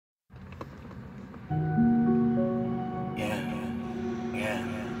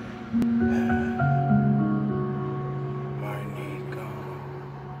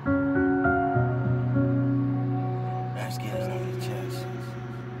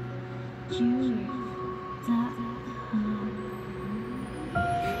Ain't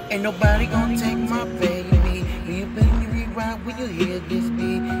nobody gonna take my baby. Will you baby rewind when you hear this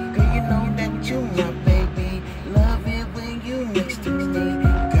beat? Girl, you know that you my baby. Love it when you next to me.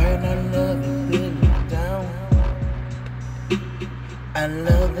 Girl, I love it when you down. I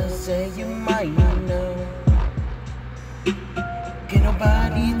love to say you might know. Can't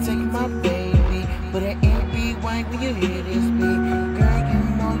nobody take my baby, but it ain't rewind when you hear this beat. Girl, you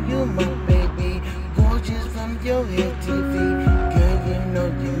know you my baby. Gorgeous from your head to feet. Girl, you know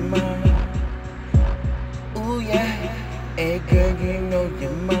you're mine. Ooh yeah, hey girl, you know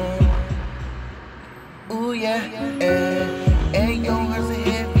you're mine. Ooh yeah, hey yo, heart's a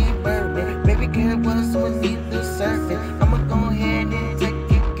heavy burden. Baby girl, what's beneath the surface? I'ma go ahead and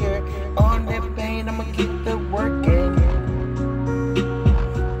take it, girl. All that pain, I'ma get the work in.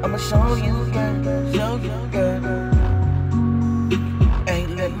 I'ma show you, girl.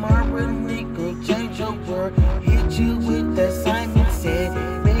 Ain't let Marenikko change your world. Hit you with that Simon said.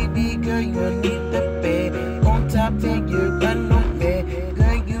 Baby girl, you need the bed. On top of you, I know that.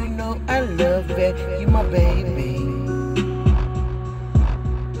 Girl, you know I love it. You my baby.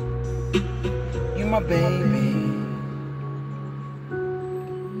 You my baby.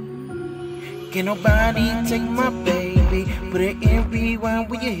 Can't nobody take my baby. Put it in rewind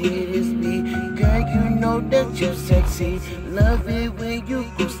when you hear this beat. Girl, you know that you're sexy. Love it when you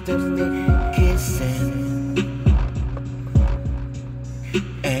close to me. Kissing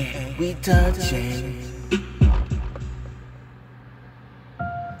and we touching.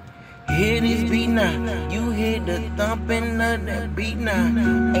 Hear this beat now. You hear the thumping of that beat now.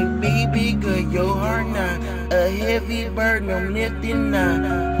 Hey baby girl, your heart now. A heavy burden I'm lifting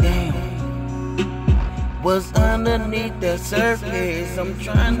now. Damn. What's underneath the surface? I'm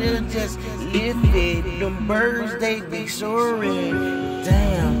trying to just lift it. Them birds, they be soaring.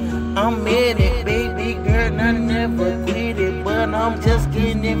 Damn, I'm in it, baby girl. I never quit it, but I'm just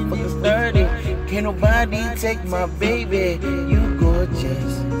getting it fucking started. Can't nobody take my baby. You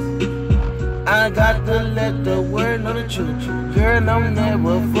gorgeous. I got to let the world know the truth. Girl, I'm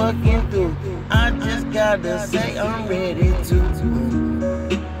never fucking through. I just gotta say I'm ready to.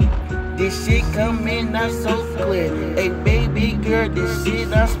 This shit coming out so clear. Hey baby girl, this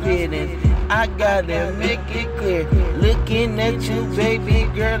shit I'm spitting. I gotta make it clear. Looking at you, baby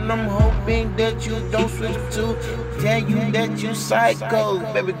girl, I'm hoping that you don't switch to. Tell you that you psycho,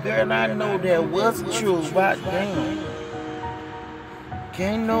 baby girl, I know that was true. But damn,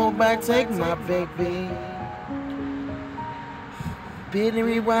 can't nobody take my baby. Pit and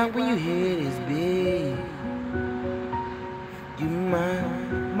rewind when you hear this beat. You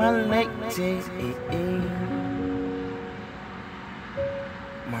my latest,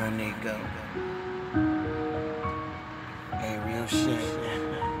 Marenikko. Hey, real shit.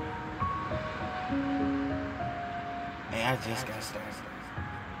 Hey, I just got started.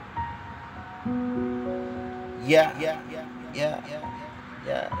 Yeah.